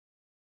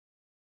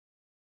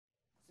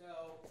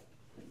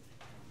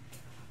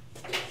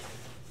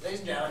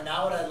ladies and gentlemen,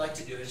 now what I'd like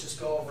to do is just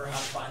go over how to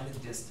find the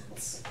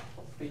distance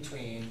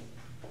between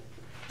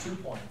 2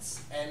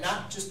 points. And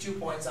not just 2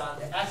 points on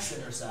the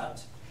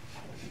x-intercept.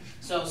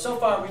 So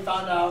far we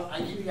found out,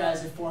 I gave you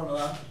guys a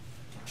formula.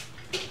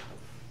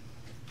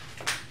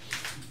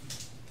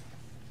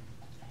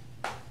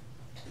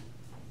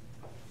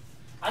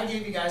 I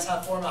gave you guys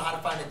a formula how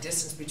to find the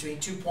distance between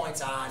 2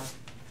 points on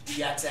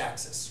the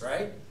x-axis,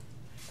 right?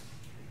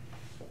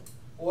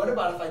 Well, what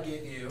about if I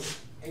give you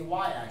a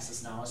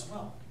y-axis now as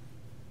well?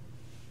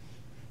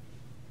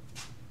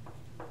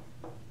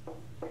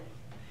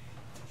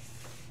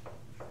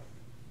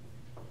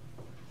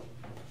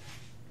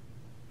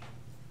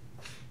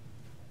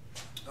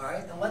 All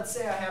right, and let's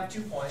say I have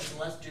 2 points, and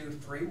let's do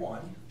 3, 1.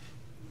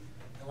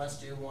 And let's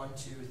do 1,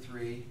 2,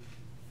 3,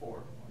 4.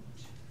 1,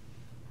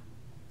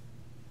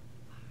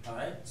 2. All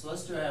right, so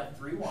let's do I have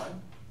 3,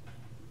 1.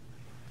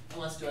 And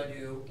let's do I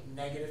do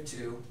negative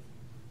 2,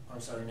 or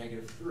I'm sorry,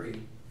 negative 3,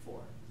 4.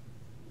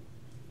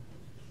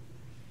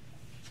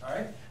 All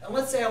right, and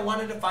let's say I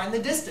wanted to find the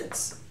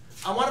distance.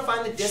 I want to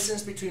find the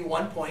distance between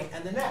one point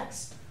and the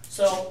next.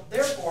 So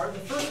therefore, the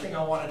first thing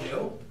I want to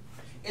do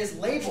is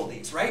label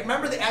these, right?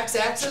 Remember the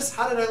x-axis?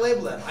 How did I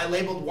label them? I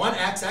labeled one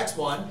x,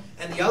 x1,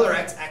 and the other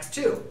x,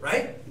 x2,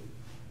 right?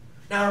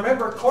 Now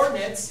remember,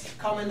 coordinates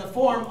come in the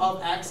form of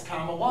x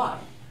comma y.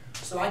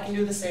 So I can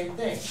do the same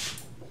thing.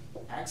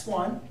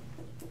 x1,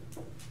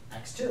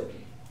 x2.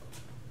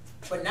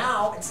 But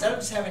now, instead of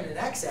just having an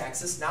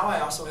x-axis, now I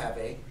also have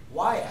a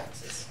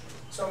y-axis.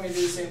 So I'm going to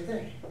do the same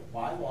thing.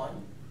 y1,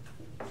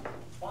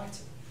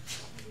 y2.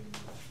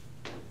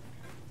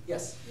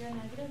 Yes? Your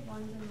negative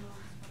one's in the last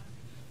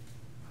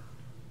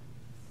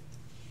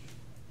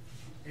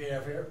You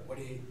have here? What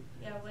do you?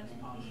 Yeah, wouldn't it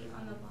be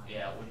on the bottom?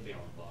 Yeah, it wouldn't be on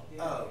the bottom.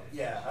 Oh,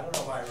 yeah. I don't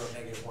know why I wrote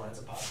negative 1. It's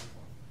a positive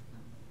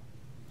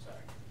 1.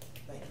 Sorry.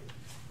 Thank you.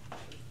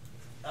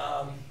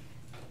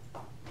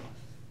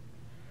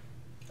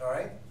 All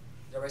right.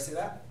 Did everybody see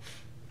that?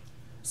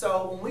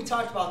 So when we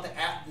talked about the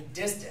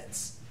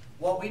distance,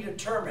 what we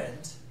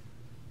determined.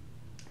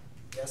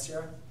 Yes,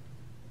 Sarah?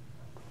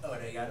 Oh, no,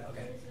 you got it.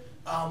 Okay.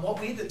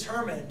 What we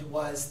determined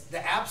was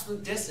the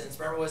absolute distance.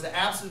 Remember, was the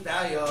absolute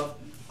value of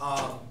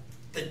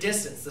the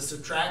distance, the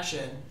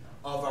subtraction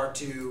of our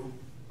two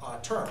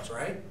terms,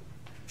 right?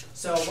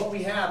 So what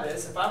we have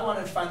is, if I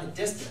wanted to find the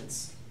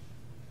distance,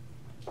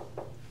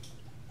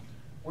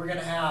 we're going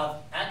to have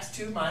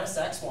x2 minus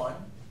x1,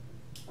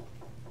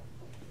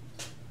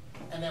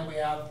 and then we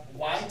have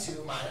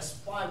y2 minus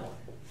y1.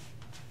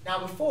 Now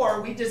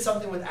before, we did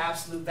something with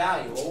absolute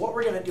value. Well, what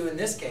we're going to do in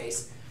this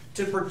case,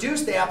 to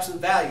produce the absolute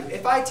value,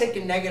 if I take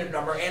a negative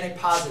number and a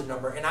positive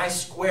number and I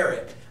square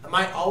it, am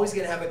I always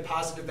going to have a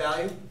positive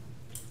value?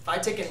 If I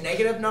take a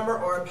negative number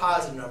or a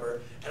positive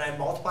number and I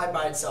multiply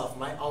by itself,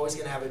 am I always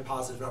going to have a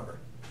positive number?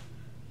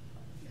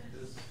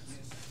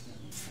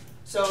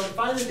 So to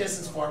find the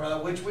distance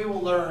formula, which we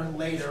will learn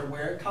later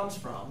where it comes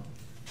from,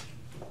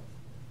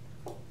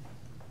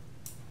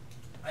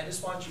 I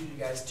just want you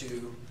guys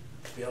to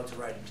be able to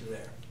write into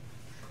there.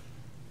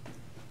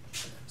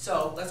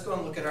 So let's go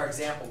and look at our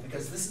example,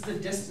 because this is the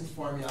distance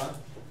formula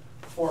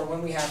for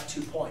when we have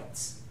 2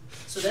 points.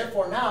 So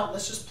therefore now,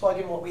 let's just plug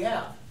in what we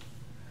have.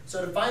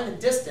 So to find the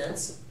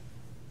distance,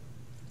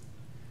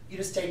 you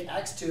just take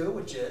x2,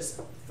 which is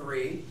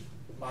 3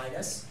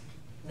 minus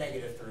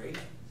negative 3,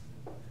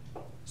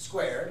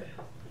 squared,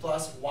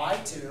 plus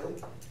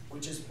y2,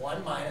 which is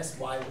 1 minus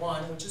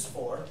y1, which is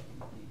 4,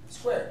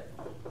 squared.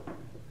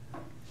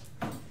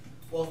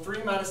 Well,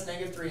 3 minus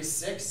negative 3 is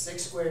 6.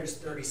 6 squared is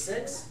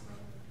 36.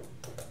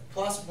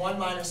 Plus 1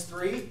 minus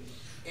 3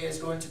 is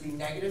going to be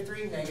negative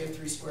 3. Negative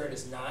 3 squared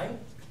is 9.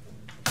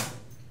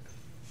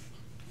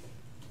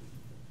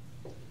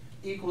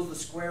 Equals the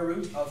square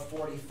root of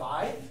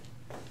 45.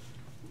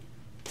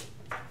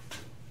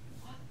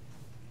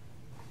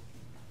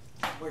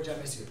 Where did I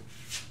miss you?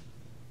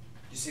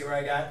 You see where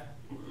I got?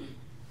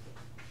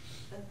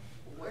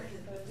 Where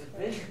did the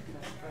division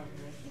come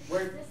from?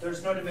 Where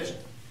there's no division.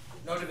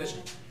 No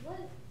division. What?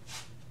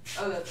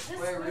 Oh, the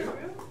square root?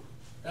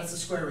 That's the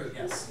square root,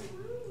 yes.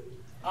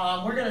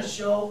 I'm gonna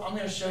show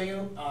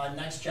you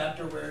next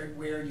chapter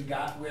where we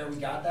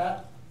got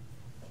that.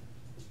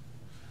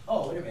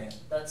 Oh, wait a minute.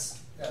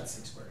 That's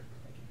 6 squared.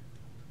 Thank you.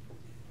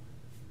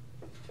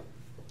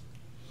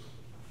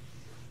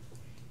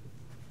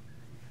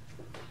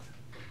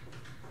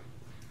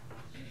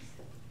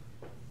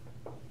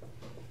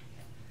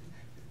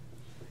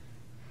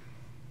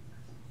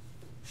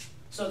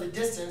 So the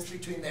distance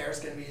between there is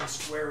going to be the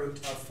square root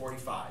of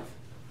 45.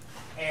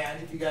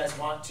 And if you guys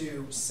want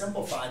to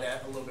simplify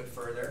that a little bit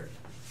further,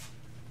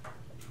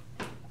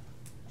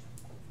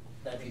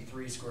 that'd be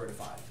 3 square root of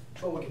 5.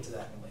 But we'll get to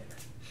that in later.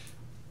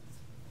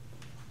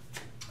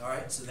 All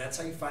right, so that's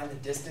how you find the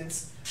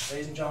distance.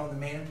 Ladies and gentlemen,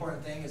 the main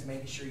important thing is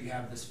making sure you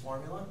have this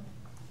formula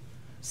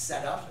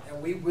set up.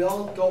 And we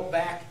will go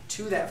back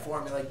to that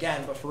formula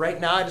again. But for right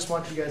now, I just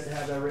want you guys to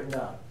have that written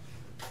down.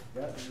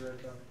 Yep, you wrote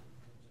it down.